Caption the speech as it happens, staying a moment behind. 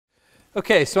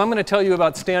Okay, so I'm going to tell you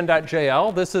about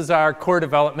Stan.jl. This is our core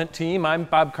development team. I'm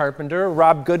Bob Carpenter.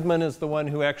 Rob Goodman is the one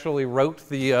who actually wrote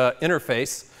the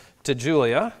interface to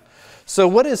Julia. So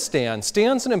what is Stan?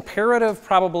 Stan's an imperative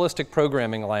probabilistic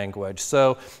programming language.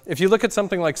 So if you look at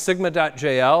something like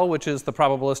Sigma.jl, which is the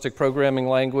probabilistic programming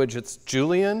language, it's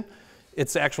Julian.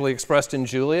 It's actually expressed in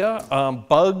Julia.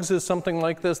 Bugs is something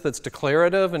like this that's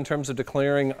declarative in terms of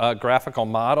declaring a graphical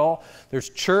model. There's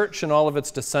Church and all of its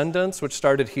descendants, which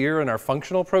started here in our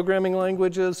functional programming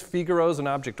languages. Figaro's an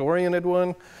object-oriented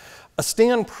one. A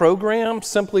Stan program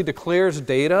simply declares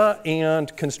data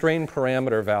and constrained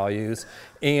parameter values.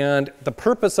 And the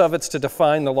purpose of it's to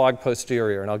define the log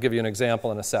posterior. And I'll give you an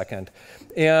example in a second.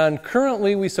 And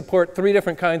currently, we support 3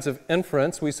 different kinds of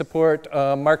inference. We support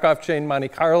Markov chain Monte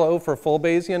Carlo for full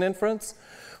Bayesian inference.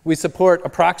 We support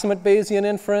approximate Bayesian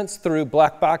inference through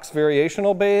black box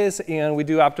variational Bayes. And we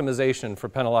do optimization for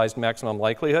penalized maximum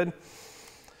likelihood.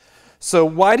 So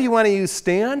why do you want to use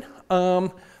Stan?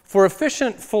 For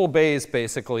efficient full Bayes,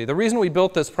 basically, the reason we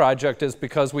built this project is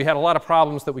because we had a lot of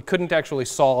problems that we couldn't actually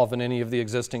solve in any of the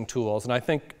existing tools. And I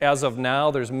think as of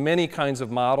now, there's many kinds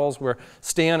of models where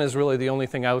Stan is really the only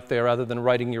thing out there other than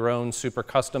writing your own super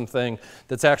custom thing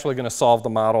that's actually going to solve the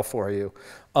model for you.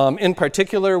 In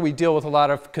particular, we deal with a lot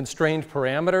of constrained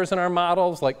parameters in our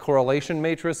models, like correlation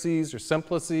matrices or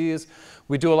simplices.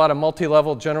 We do a lot of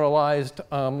multi-level generalized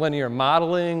linear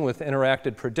modeling with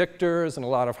interacted predictors and a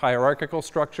lot of hierarchical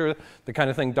structure, the kind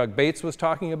of thing Doug Bates was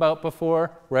talking about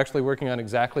before. We're actually working on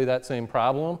exactly that same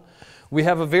problem. We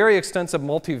have a very extensive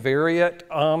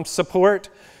multivariate support.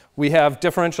 We have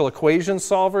differential equation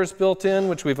solvers built in,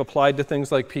 which we've applied to things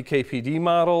like PKPD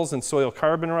models and soil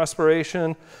carbon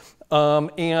respiration.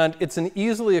 And it's an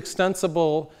easily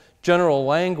extensible general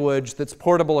language that's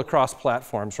portable across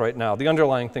platforms right now. The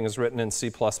underlying thing is written in C++.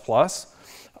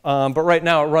 But right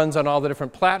now it runs on all the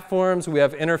different platforms. We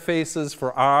have interfaces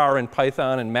for R and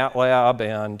Python and MATLAB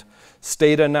and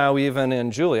Stata now even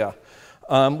in Julia.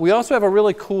 We also have a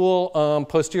really cool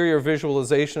posterior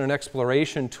visualization and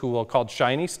exploration tool called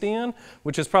ShinyStan,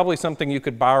 which is probably something you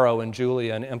could borrow in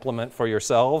Julia and implement for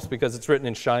yourselves because it's written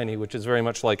in Shiny, which is very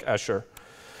much like Escher.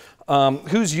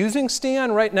 Who's using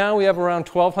Stan? Right now we have around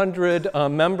 1,200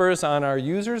 members on our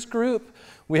users group.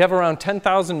 We have around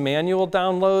 10,000 manual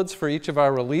downloads for each of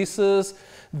our releases.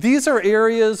 These are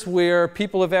areas where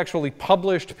people have actually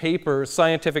published papers,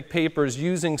 scientific papers,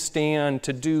 using Stan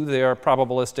to do their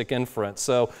probabilistic inference.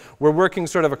 So we're working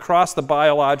sort of across the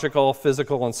biological,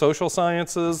 physical, and social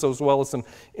sciences, as well as some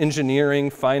engineering,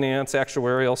 finance,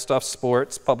 actuarial stuff,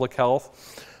 sports, public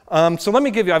health. So let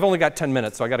me give you, I've only got 10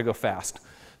 minutes, so I got to go fast.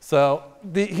 So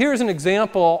here's an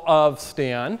example of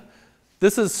Stan.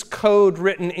 This is code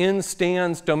written in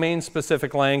Stan's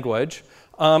domain-specific language.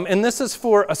 And this is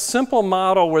for a simple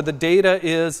model where the data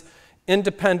is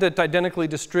independent, identically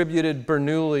distributed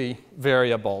Bernoulli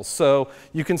variables. So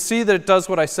you can see that it does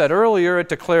what I said earlier. It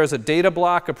declares a data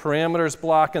block, a parameters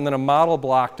block, and then a model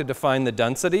block to define the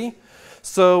density.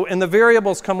 So, and the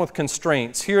variables come with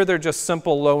constraints. Here they're just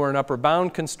simple lower and upper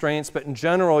bound constraints, but in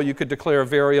general you could declare a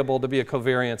variable to be a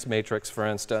covariance matrix, for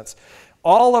instance.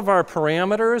 All of our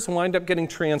parameters wind up getting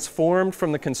transformed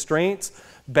from the constraints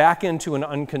back into an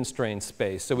unconstrained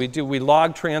space. So we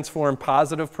log transform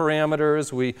positive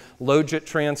parameters, we logit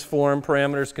transform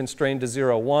parameters constrained to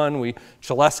 0, 1, we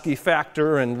Cholesky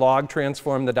factor and log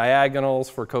transform the diagonals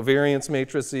for covariance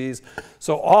matrices.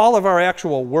 So all of our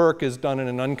actual work is done in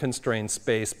an unconstrained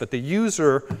space, but the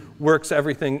user works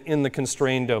everything in the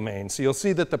constrained domain. So you'll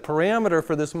see that the parameter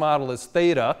for this model is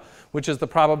theta, which is the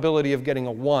probability of getting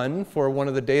a 1 for one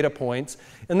of the data points.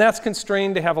 And that's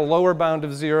constrained to have a lower bound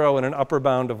of 0 and an upper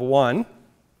bound of 1.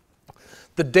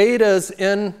 The data's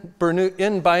in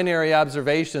binary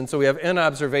observation, so we have n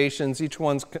observations. Each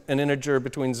one's an integer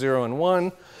between 0 and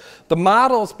 1. The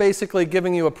model's basically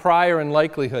giving you a prior and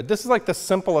likelihood. This is like the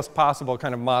simplest possible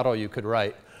kind of model you could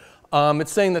write.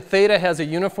 It's saying that theta has a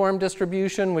uniform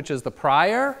distribution, which is the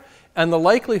prior. And the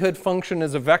likelihood function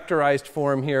is a vectorized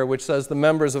form here, which says the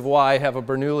members of Y have a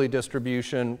Bernoulli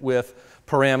distribution with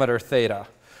parameter theta.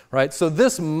 Right? So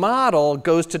this model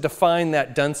goes to define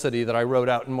that density that I wrote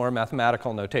out in more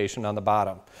mathematical notation on the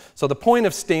bottom. So the point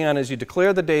of Stan is you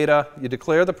declare the data, you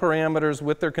declare the parameters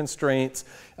with their constraints,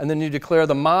 and then you declare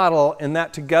the model, and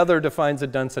that together defines a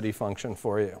density function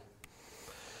for you.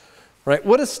 Right?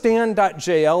 What does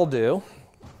Stan.jl do?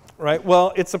 Right?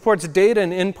 Well, it supports data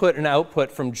and input and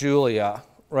output from Julia.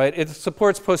 right? It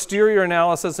supports posterior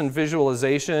analysis and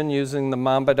visualization using the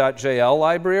Mamba.jl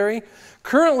library.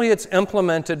 Currently, it's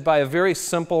implemented by a very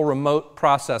simple remote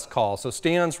process call. So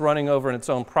Stan's running over in its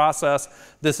own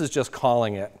process. This is just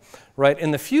calling it, right? In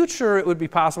the future, it would be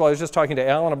possible, I was just talking to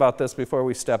Alan about this before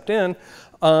we stepped in,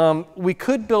 we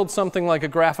could build something like a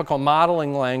graphical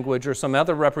modeling language or some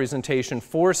other representation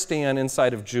for Stan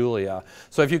inside of Julia.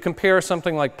 So if you compare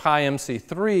something like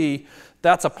PyMC3,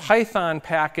 that's a Python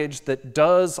package that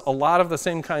does a lot of the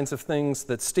same kinds of things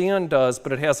that Stan does,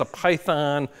 but it has a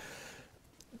Python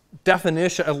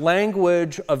definition, a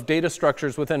language of data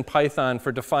structures within Python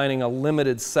for defining a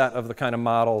limited set of the kind of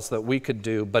models that we could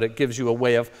do, but it gives you a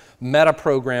way of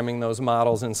meta-programming those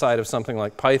models inside of something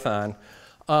like Python.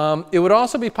 It would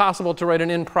also be possible to write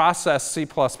an in-process C++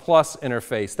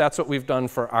 interface. That's what we've done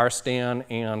for RStan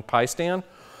and PyStan.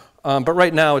 But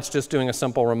right now, it's just doing a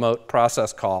simple remote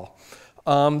process call.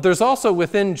 There's also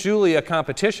within Julia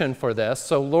competition for this.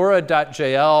 So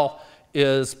Laura.jl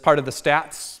is part of the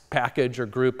stats package or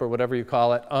group or whatever you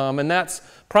call it. And that's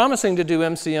promising to do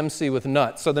MCMC with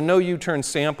NUT. So the no U-turn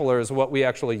sampler is what we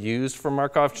actually used for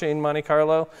Markov chain Monte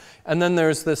Carlo. And then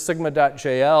there's this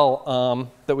Sigma.jl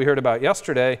that we heard about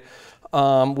yesterday,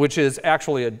 which is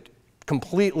actually a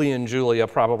completely in Julia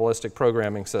probabilistic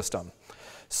programming system.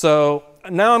 So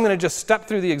now I'm going to just step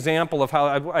through the example of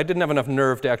how I didn't have enough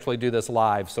nerve to actually do this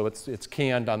live, so it's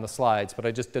canned on the slides, but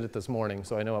I just did it this morning,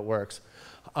 so I know it works.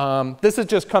 This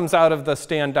just comes out of the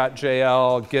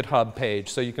Stan.jl GitHub page,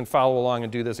 so you can follow along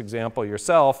and do this example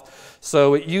yourself.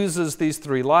 So it uses these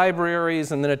three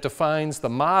libraries, and then it defines the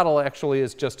model actually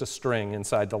as just a string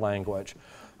inside the language.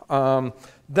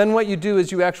 Then what you do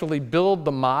is you actually build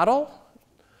the model.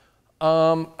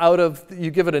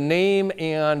 You give it a name,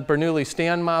 and Bernoulli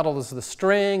Stan model is the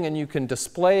string, and you can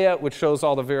display it, which shows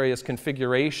all the various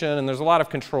configuration, and there's a lot of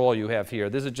control you have here.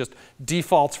 This is just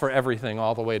defaults for everything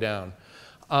all the way down.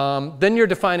 Then you're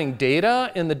defining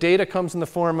data, and the data comes in the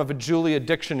form of a Julia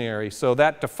dictionary, so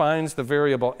that defines the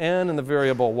variable n and the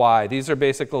variable y. These are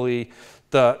basically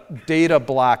the data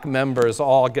block members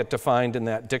all get defined in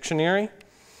that dictionary.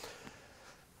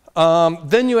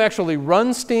 Then you actually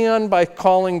run Stan by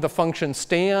calling the function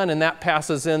Stan, and that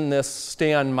passes in this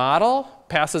Stan model,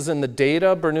 passes in the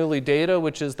data, Bernoulli data,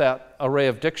 which is that array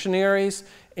of dictionaries,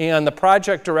 and the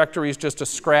project directory is just a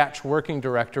scratch working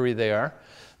directory there.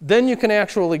 Then you can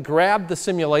actually grab the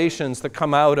simulations that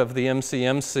come out of the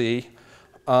MCMC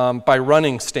by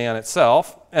running Stan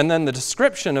itself, and then the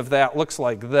description of that looks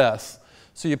like this.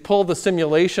 So you pull the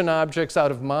simulation objects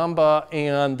out of Mamba,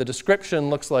 and the description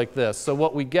looks like this. So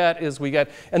what we get is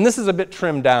and this is a bit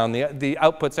trimmed down. The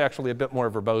output's actually a bit more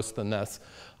verbose than this.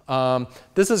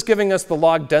 This is giving us the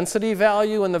log density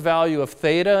value and the value of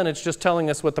theta, and it's just telling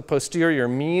us what the posterior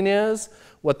mean is,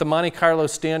 what the Monte Carlo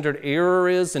standard error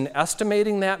is in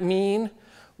estimating that mean,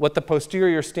 what the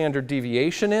posterior standard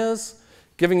deviation is,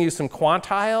 giving you some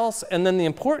quantiles, and then the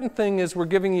important thing is we're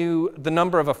giving you the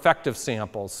number of effective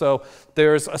samples. So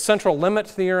there's a central limit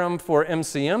theorem for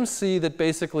MCMC that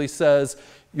basically says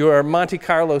your Monte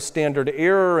Carlo standard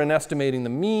error in estimating the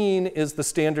mean is the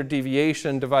standard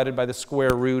deviation divided by the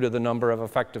square root of the number of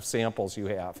effective samples you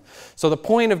have. So the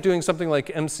point of doing something like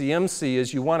MCMC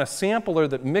is you want a sampler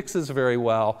that mixes very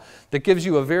well, that gives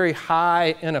you a very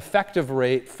high ineffective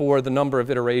rate for the number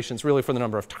of iterations, really for the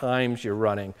number of times you're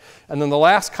running. And then the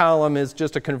last column is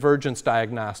just a convergence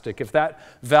diagnostic. If that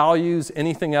value's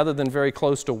anything other than very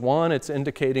close to 1, it's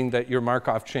indicating that your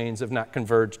Markov chains have not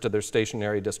converged to their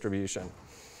stationary distribution.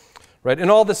 Right?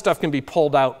 And all this stuff can be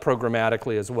pulled out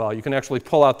programmatically as well. You can actually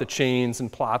pull out the chains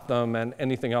and plot them and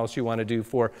anything else you want to do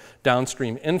for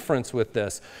downstream inference with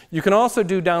this. You can also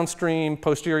do downstream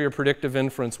posterior predictive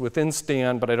inference within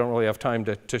Stan, but I don't really have time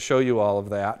to show you all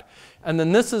of that. And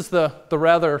then this is the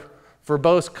rather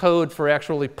verbose code for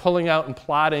actually pulling out and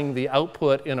plotting the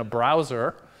output in a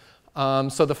browser.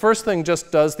 So the first thing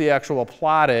just does the actual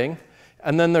plotting,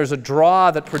 and then there's a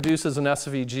draw that produces an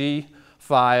SVG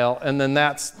file, and then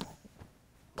that's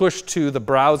pushed to the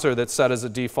browser that's set as a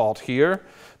default here.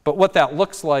 But what that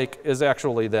looks like is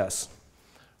actually this.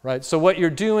 Right? So what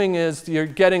you're doing is you're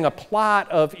getting a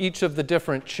plot of each of the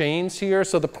different chains here.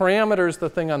 So the parameter is the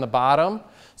thing on the bottom.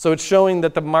 So it's showing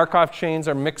that the Markov chains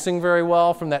are mixing very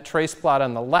well from that trace plot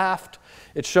on the left.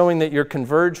 It's showing that you're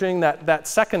converging. That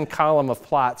second column of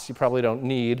plots you probably don't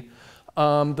need.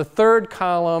 The third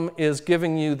column is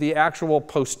giving you the actual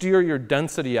posterior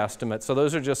density estimate. So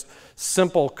those are just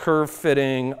simple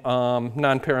curve-fitting,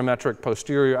 non-parametric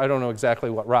posterior. I don't know exactly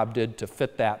what Rob did to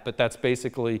fit that, but that's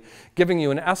basically giving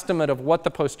you an estimate of what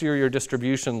the posterior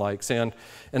distribution likes. And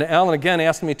Alan again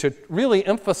asked me to really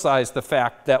emphasize the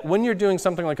fact that when you're doing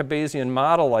something like a Bayesian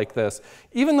model like this,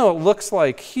 even though it looks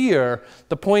like here,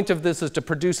 the point of this is to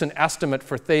produce an estimate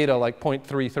for theta like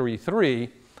 0.333.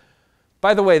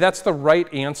 By the way, that's the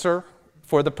right answer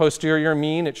for the posterior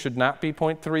mean. It should not be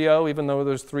 0.30, even though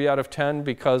there's 3 out of 10,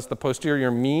 because the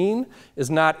posterior mean is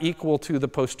not equal to the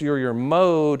posterior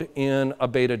mode in a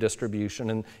beta distribution.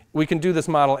 And we can do this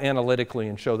model analytically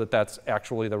and show that that's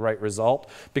actually the right result,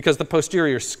 because the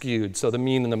posterior is skewed, so the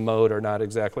mean and the mode are not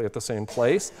exactly at the same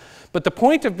place. But the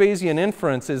point of Bayesian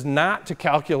inference is not to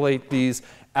calculate these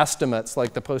estimates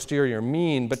like the posterior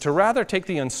mean, but to rather take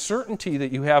the uncertainty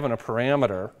that you have in a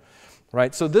parameter.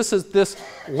 Right, so this is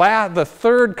the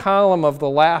third column of the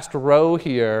last row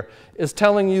here is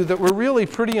telling you that we're really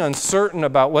pretty uncertain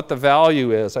about what the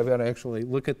value is. I've got to actually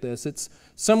look at this. It's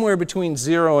somewhere between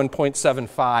 0 and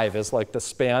 0.75 is like the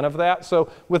span of that. So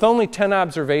with only 10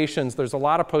 observations, there's a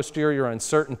lot of posterior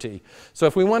uncertainty. So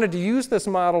if we wanted to use this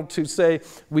model to say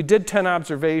we did 10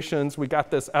 observations, we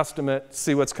got this estimate,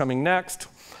 see what's coming next,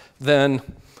 then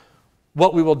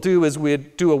what we will do is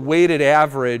we'd do a weighted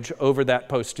average over that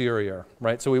posterior,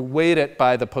 right? So we weight it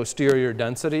by the posterior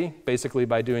density, basically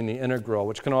by doing the integral,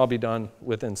 which can all be done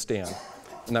within Stan.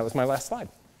 And that was my last slide.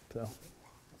 So. And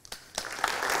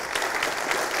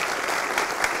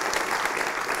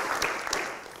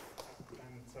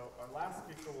so our last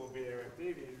speaker will be Eric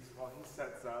Davies. While he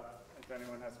sets up, if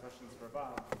anyone has questions for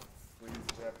Bob, please,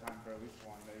 we have time for at least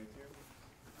one, maybe two.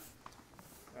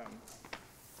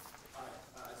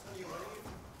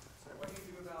 What do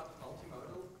you do about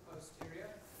multimodal posterior?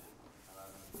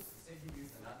 Say you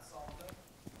use the nut solver?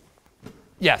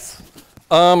 Yes.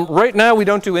 Right now, we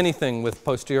don't do anything with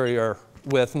posterior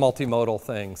with multimodal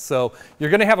things. So you're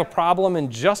going to have a problem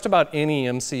in just about any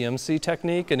MC-MC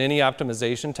technique and any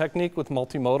optimization technique with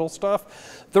multimodal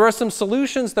stuff. There are some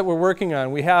solutions that we're working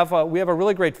on. We have a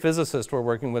really great physicist we're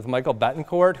working with, Michael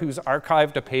Betancourt, who's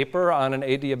archived a paper on an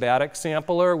adiabatic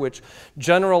sampler, which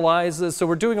generalizes. So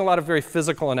we're doing a lot of very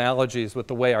physical analogies with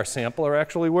the way our sampler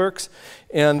actually works.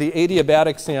 And the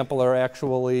adiabatic sampler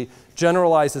actually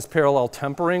generalizes parallel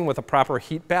tempering with a proper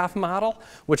heat bath model,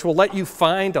 which will let you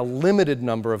find a limited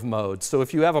number of modes. So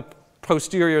if you have a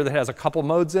posterior that has a couple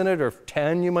modes in it, or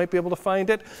 10, you might be able to find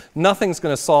it. Nothing's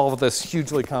going to solve this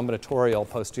hugely combinatorial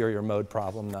posterior mode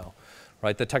problem, though.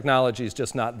 Right? The technology is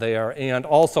just not there. And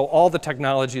also, all the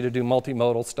technology to do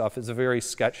multimodal stuff is very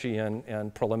sketchy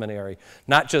and preliminary,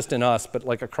 not just in us, but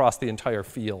like across the entire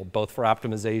field, both for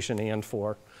optimization and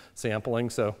for sampling.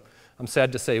 So I'm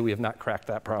sad to say we have not cracked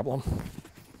that problem.